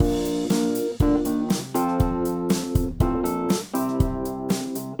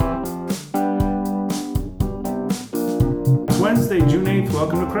Wednesday, June 8th.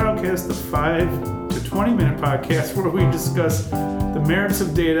 Welcome to Crowdcast, the 5 to 20 minute podcast where we discuss the merits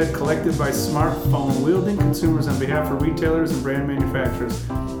of data collected by smartphone-wielding consumers on behalf of retailers and brand manufacturers.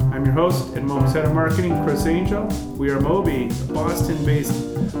 I'm your host and Moby's Head of Marketing, Chris Angel. We are Moby, a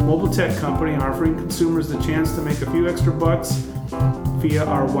Boston-based mobile tech company offering consumers the chance to make a few extra bucks via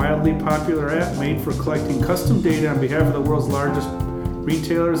our wildly popular app made for collecting custom data on behalf of the world's largest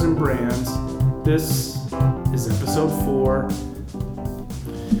retailers and brands. This is episode 4.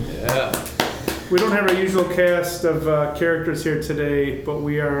 Yeah. We don't have our usual cast of characters here today, but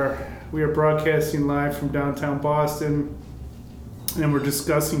we are broadcasting live from downtown Boston, and we're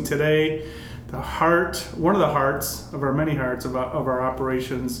discussing today one of the hearts of our many hearts of our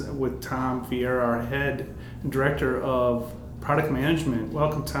operations with Tom Vieira, our head and director of product management.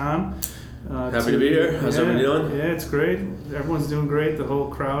 Welcome, Tom. Happy to be here. How's everybody doing? Yeah, it's great. Everyone's doing great. The whole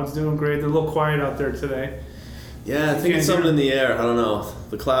crowd's doing great. They're a little quiet out there today. Yeah, I think it's something in the air. I don't know.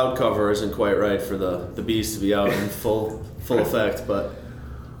 The cloud cover isn't quite right for the bees to be out in full effect, but.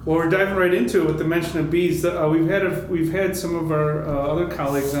 Well, we're diving right into it with the mention of bees. We've had some of our other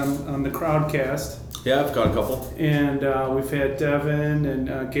colleagues on the Crowdcast. Yeah, I've got a couple. And we've had Devin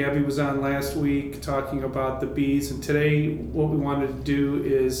and Gabby was on last week talking about the bees. And today, what we wanted to do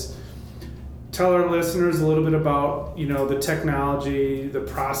is tell our listeners a little bit about, the technology, the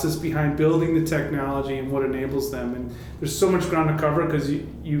process behind building the technology and what enables them. And there's so much ground to cover because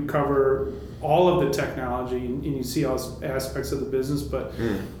you cover all of the technology and you see all aspects of the business. But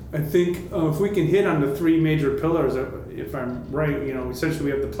I think if we can hit on the 3 major pillars, if I'm right, essentially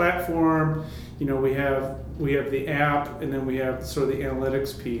we have the platform, we have the app, and then we have sort of the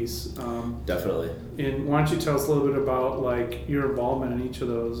analytics piece. Definitely. And why don't you tell us a little bit about your involvement in each of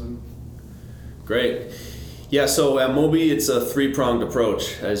those? Great. Yeah, so at Moby, it's a 3-pronged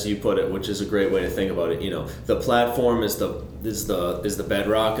approach, as you put it, which is a great way to think about it. The platform is the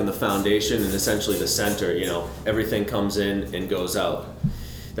bedrock and the foundation, and essentially the center. Everything comes in and goes out.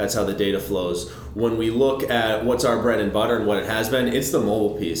 That's how the data flows. When we look at what's our bread and butter and what it has been, it's the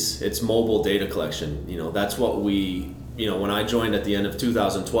mobile piece. It's mobile data collection. That's what we. When I joined at the end of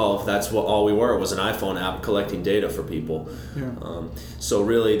 2012, that's what all we were, was an iPhone app collecting data for people. Yeah. So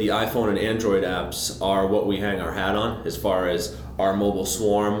really, the iPhone and Android apps are what we hang our hat on as far as our mobile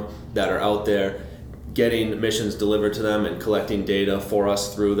swarm that are out there, getting missions delivered to them and collecting data for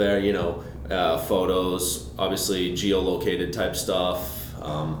us through there, photos, obviously geolocated type stuff,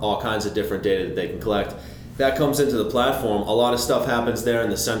 all kinds of different data that they can collect. That comes into the platform. A lot of stuff happens there in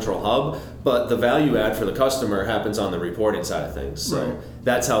the central hub, but the value add for the customer happens on the reporting side of things. So right.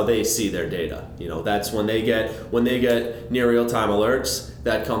 That's how they see their data. That's when they get near real-time alerts,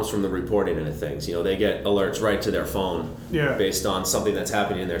 that comes from the reporting end of things. They get alerts right to their phone based on something that's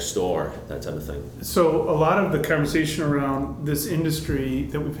happening in their store, that type of thing. So a lot of the conversation around this industry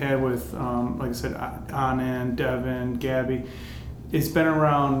that we've had with, like I said, Anand, Devin, Gabby, it's been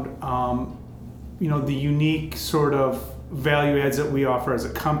around the unique sort of value adds that we offer as a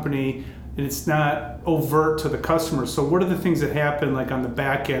company, and it's not overt to the customer. So what are the things that happen on the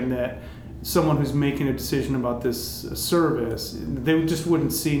back end that someone who's making a decision about this service, they just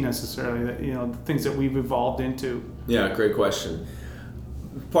wouldn't see necessarily, that the things that we've evolved into? Yeah, great question.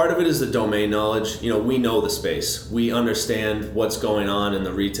 Part of it is the domain knowledge. We know the space. We understand what's going on in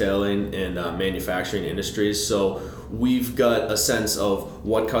the retailing and manufacturing industries. So we've got a sense of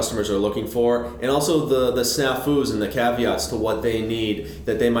what customers are looking for, and also the snafus and the caveats to what they need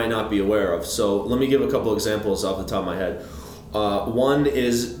that they might not be aware of. So let me give a couple examples off the top of my head. One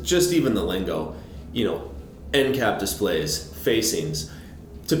is just even the lingo. End cap displays, facings.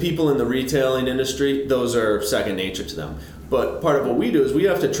 To people in the retailing industry, those are second nature to them. But part of what we do is we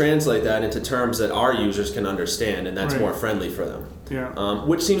have to translate that into terms that our users can understand, and that's more friendly for them. Yeah.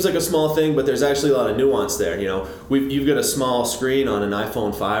 Which seems like a small thing, but there's actually a lot of nuance there. You've got a small screen on an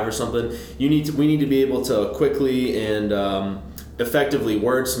iPhone 5 or something. We need to be able to quickly and effectively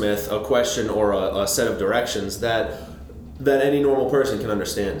wordsmith a question or a set of directions that any normal person can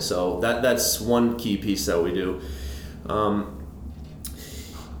understand. So that's one key piece that we do.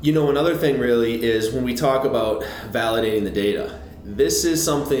 Another thing really is when we talk about validating the data, this is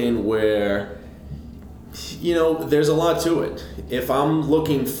something where, there's a lot to it.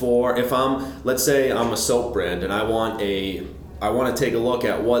 Let's say I'm a soap brand and I want to take a look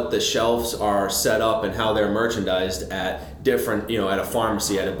at what the shelves are set up and how they're merchandised at different, at a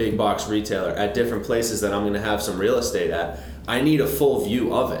pharmacy, at a big box retailer, at different places that I'm going to have some real estate at. I need a full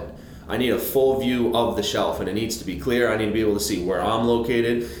view of it. I need a full view of the shelf, and it needs to be clear. I need to be able to see where I'm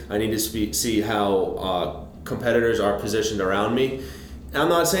located. I need to see how competitors are positioned around me. I'm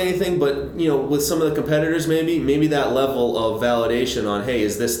not saying anything, but with some of the competitors, maybe that level of validation on, hey,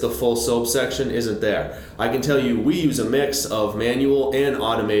 is this the full SOAP section, isn't there. I can tell you we use a mix of manual and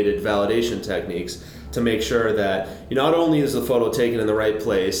automated validation techniques to make sure that not only is the photo taken in the right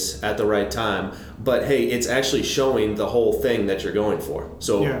place at the right time, but hey, it's actually showing the whole thing that you're going for.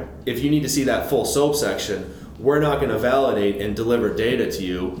 So if you need to see that full SOAP section, we're not going to validate and deliver data to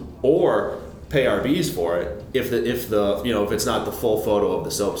you or pay our Bs for it if it's not the full photo of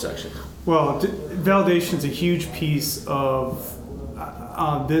the SOAP section. Well, validation is a huge piece of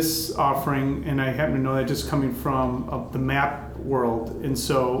this offering, and I happen to know that just coming from the map world. And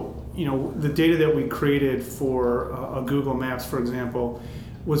so, the data that we created for Google Maps, for example,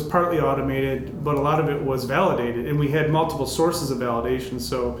 was partly automated, but a lot of it was validated, and we had multiple sources of validation.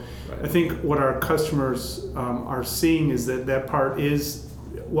 So I think what our customers are seeing is that part is,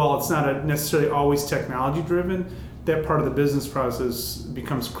 while it's not necessarily always technology driven, that part of the business process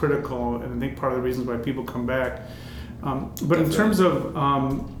becomes critical, and I think part of the reasons why people come back. But in terms of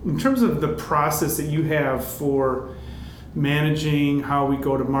the process that you have for managing how we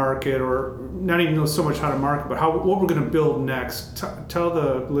go to market, or not even know so much how to market, but what we're going to build next, tell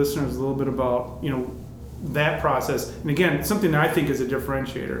the listeners a little bit about that process. And again, something that I think is a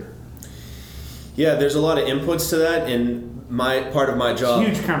differentiator. Yeah, there's a lot of inputs to that, and part of my job. It's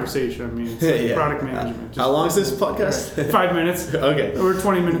a huge conversation. I mean, it's like product management. How long is this podcast? 5 minutes. Okay. We're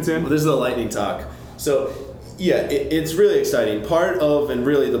 20 minutes in. Well, this is the lightning talk. So, it's really exciting. Part of, and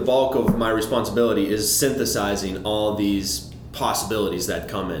really the bulk of my responsibility, is synthesizing all these possibilities that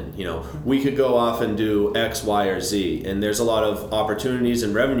come in. We could go off and do X, Y, or Z, and there's a lot of opportunities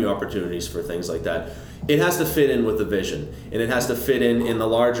and revenue opportunities for things like that. It has to fit in with the vision, and it has to fit in the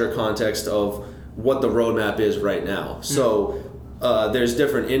larger context of what the roadmap is right now. So there's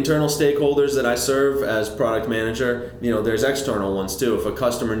different internal stakeholders that I serve as product manager. There's external ones too, if a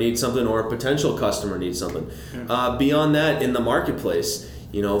customer needs something or a potential customer needs something. Beyond that, in the marketplace,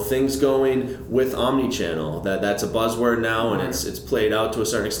 things going with omnichannel, that's a buzzword now, and it's played out to a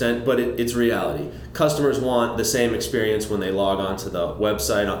certain extent, but it's reality. Customers want the same experience when they log onto the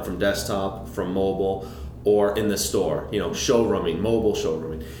website from desktop, from mobile, or in the store, showrooming, mobile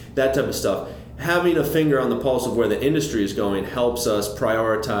showrooming, that type of stuff. Having a finger on the pulse of where the industry is going helps us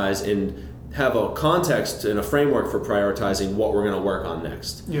prioritize and have a context and a framework for prioritizing what we're going to work on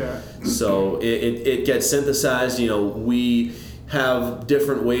next. So it gets synthesized. We have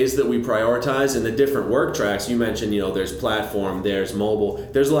different ways that we prioritize, and the different work tracks. You mentioned, there's platform, there's mobile,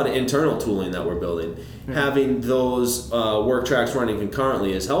 there's a lot of internal tooling that we're building. Having those work tracks running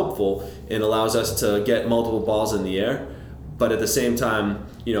concurrently is helpful and allows us to get multiple balls in the air. But at the same time,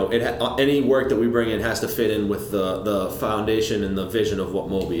 any work that we bring in has to fit in with the foundation and the vision of what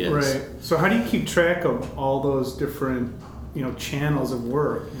Moby is. Right. So how do you keep track of all those different channels of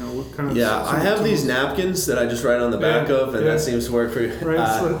work? What kind of I have these napkins that I just write on the back of, and that seems to work for you.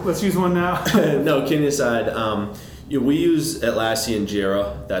 Right. So let's use one now. No, kidding aside, we use Atlassian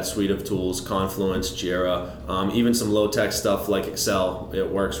Jira, that suite of tools, Confluence, Jira, even some low-tech stuff like Excel. It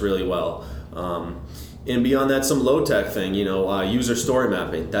works really well. And beyond that, some low-tech thing, user story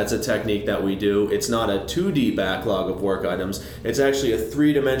mapping. That's a technique that we do. It's not a 2D backlog of work items. It's actually a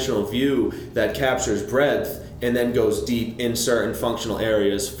 3-dimensional view that captures breadth and then goes deep in certain functional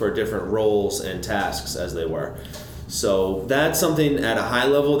areas for different roles and tasks, as they were. So that's something at a high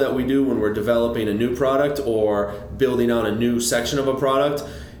level that we do when we're developing a new product or building out a new section of a product.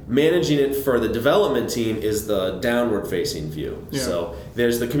 Managing it for the development team is the downward-facing view. So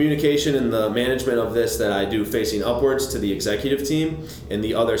there's the communication and the management of this that I do facing upwards to the executive team and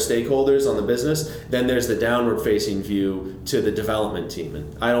the other stakeholders on the business. Then there's the downward-facing view to the development team.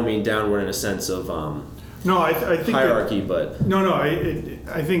 And I don't mean downward in a sense of I think hierarchy, but...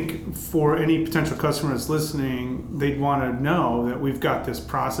 I think for any potential customers listening, they'd want to know that we've got this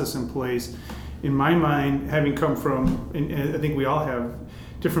process in place. In my mind, having come from, and I think we all have,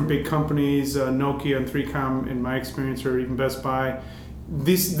 different big companies, Nokia and 3Com in my experience, or even Best Buy.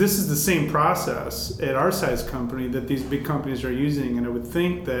 This is the same process at our size company that these big companies are using, and I would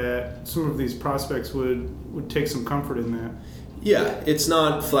think that some of these prospects would take some comfort in that. Yeah, it's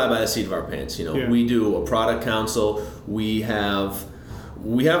not fly by the seat of our pants. We do a product council. We have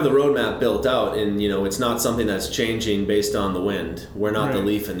the roadmap built out, and it's not something that's changing based on the wind. We're not the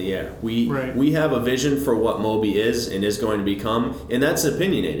leaf in the air. We have a vision for what Moby is and is going to become, and that's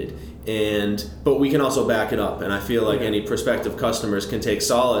opinionated. But we can also back it up, and I feel like any prospective customers can take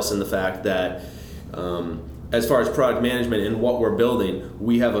solace in the fact that as far as product management and what we're building,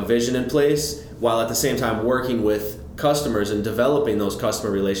 we have a vision in place while at the same time working with customers and developing those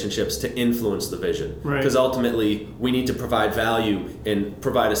customer relationships to influence the vision. Right. Because ultimately, we need to provide value and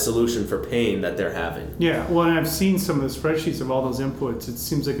provide a solution for pain that they're having. Yeah, well, and I've seen some of the spreadsheets of all those inputs. It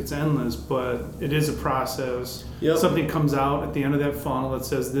seems like it's endless, but it is a process. Yep. Something comes out at the end of that funnel that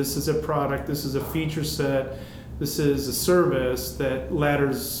says this is a product, this is a feature set, this is a service that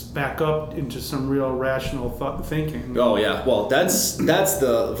ladders back up into some real rational thinking. Oh yeah, well that's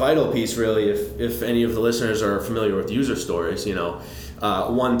the vital piece really. If any of the listeners are familiar with user stories,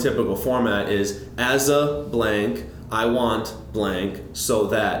 one typical format is as a blank, I want blank so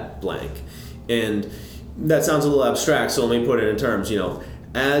that blank, and that sounds a little abstract. So let me put it in terms.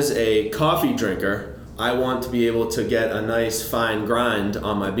 As a coffee drinker, I want to be able to get a nice fine grind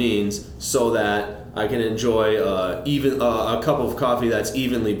on my beans so that I can enjoy a cup of coffee that's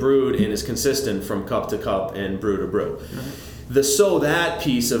evenly brewed and is consistent from cup to cup and brew to brew. Mm-hmm. The so that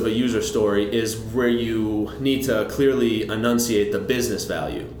piece of a user story is where you need to clearly enunciate the business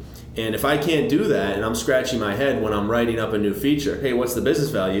value. And if I can't do that and I'm scratching my head when I'm writing up a new feature, hey, what's the business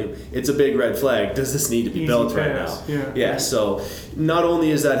value? It's a big red flag. Does this need to be built right now? Yeah. So not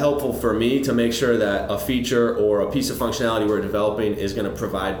only is that helpful for me to make sure that a feature or a piece of functionality we're developing is going to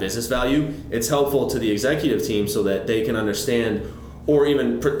provide business value, it's helpful to the executive team so that they can understand, or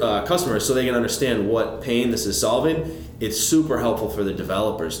even customers, so they can understand what pain this is solving. It's super helpful for the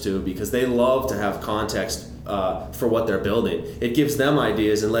developers too, because they love to have context for what they're building. It gives them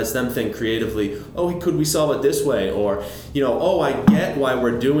ideas and lets them think creatively. Oh, could we solve it this way? Or, I get why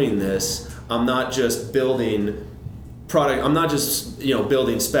we're doing this. I'm not just building product. I'm not just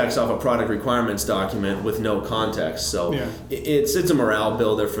building specs off a product requirements document with no context. So yeah. It's a morale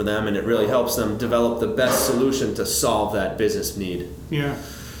builder for them, and it really helps them develop the best solution to solve that business need. Yeah.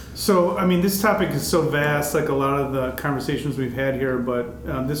 So, this topic is so vast, like a lot of the conversations we've had here, but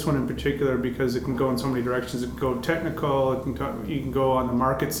this one in particular, because it can go in so many directions. It can go technical, you can go on the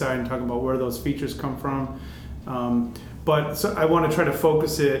market side and talk about where those features come from. But so I want to try to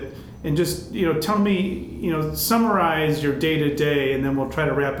focus it and just, tell me, summarize your day-to-day, and then we'll try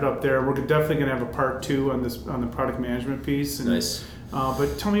to wrap it up there. We're definitely going to have a part 2 on the product management piece. And, nice.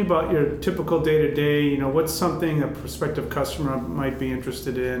 But tell me about your typical day-to-day, what's something a prospective customer might be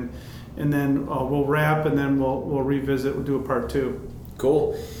interested in, and then we'll wrap, and then we'll revisit, we'll do a part 2.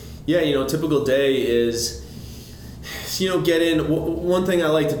 Cool. Yeah, typical day is, one thing I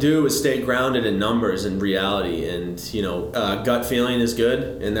like to do is stay grounded in numbers and reality, and, gut feeling is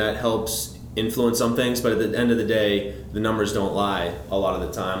good, and that helps influence some things, but at the end of the day, the numbers don't lie a lot of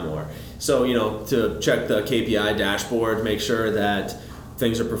the time. So, to check the KPI dashboard, make sure that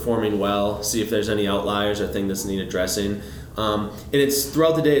things are performing well, see if there's any outliers or things that need addressing. And it's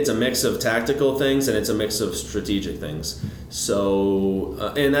throughout the day, it's a mix of tactical things and it's a mix of strategic things.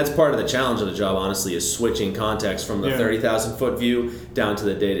 So, and that's part of the challenge of the job, honestly, is switching context from the 30,000 foot view down to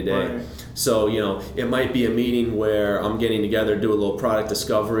the day-to-day. Right. So, it might be a meeting where I'm getting together, do a little product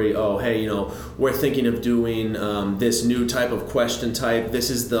discovery. Oh, hey, we're thinking of doing this new type of question type. This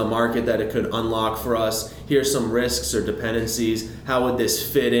is the market that it could unlock for us. Here's some risks or dependencies. How would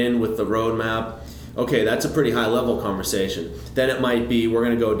this fit in with the roadmap? Okay, that's a pretty high level conversation. Then it might be, we're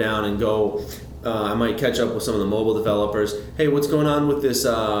going to go down and I might catch up with some of the mobile developers. Hey, what's going on with this,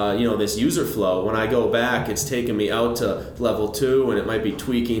 this user flow? When I go back, it's taking me out to level 2, and it might be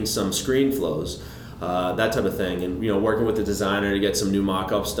tweaking some screen flows, that type of thing. And working with the designer to get some new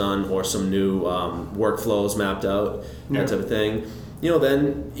mock-ups done or some new workflows mapped out, that type of thing.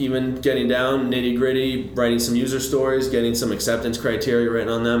 Then even getting down nitty-gritty, writing some user stories, getting some acceptance criteria written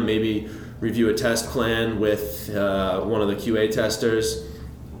on them, maybe review a test plan with one of the QA testers.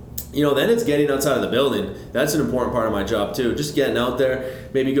 Then it's getting outside of the building. That's an important part of my job too. Just getting out there,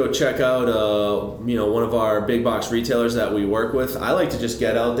 maybe go check out, one of our big box retailers that we work with. I like to just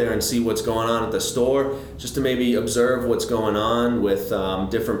get out there and see what's going on at the store, just to maybe observe what's going on with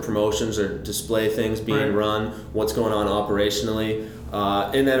different promotions or display things being run, what's going on operationally.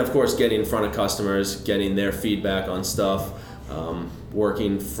 And then of course getting in front of customers, getting their feedback on stuff,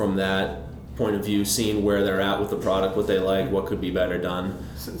 working from that point of view, seeing where they're at with the product, what they like, what could be better done.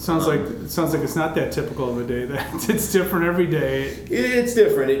 It sounds like it's not that typical of a day. That it's different every day. It's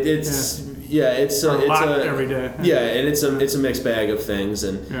different. It's every day. Yeah, and it's a mixed bag of things,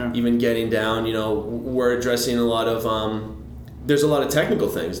 and even getting down, we're addressing a lot of. There's a lot of technical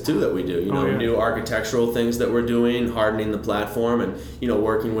things too that we do. New architectural things that we're doing, hardening the platform, and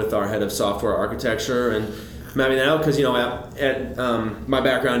working with our head of software architecture and mapping that out, because my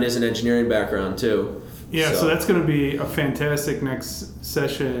background is an engineering background too, Yeah, so that's going to be a fantastic next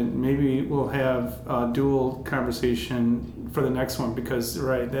session. Maybe we'll have a dual conversation for the next one because,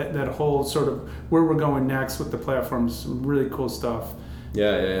 right, that whole sort of where we're going next with the platforms, some really cool stuff.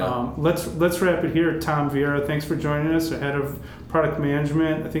 Yeah. Let's wrap it here. Tom Vieira, thanks for joining us, head of product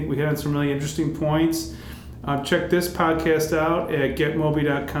management. I think we hit on some really interesting points. Check this podcast out at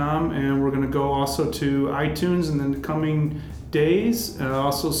getmobi.com, and we're going to go also to iTunes in the coming days, and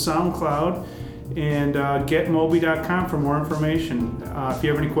also SoundCloud, and getmobi.com for more information. If you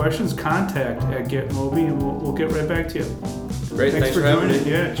have any questions, contact at getmobi, and we'll get right back to you. Great, thanks for joining. having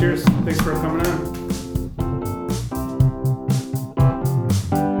me. Yeah, cheers. Thanks for coming on.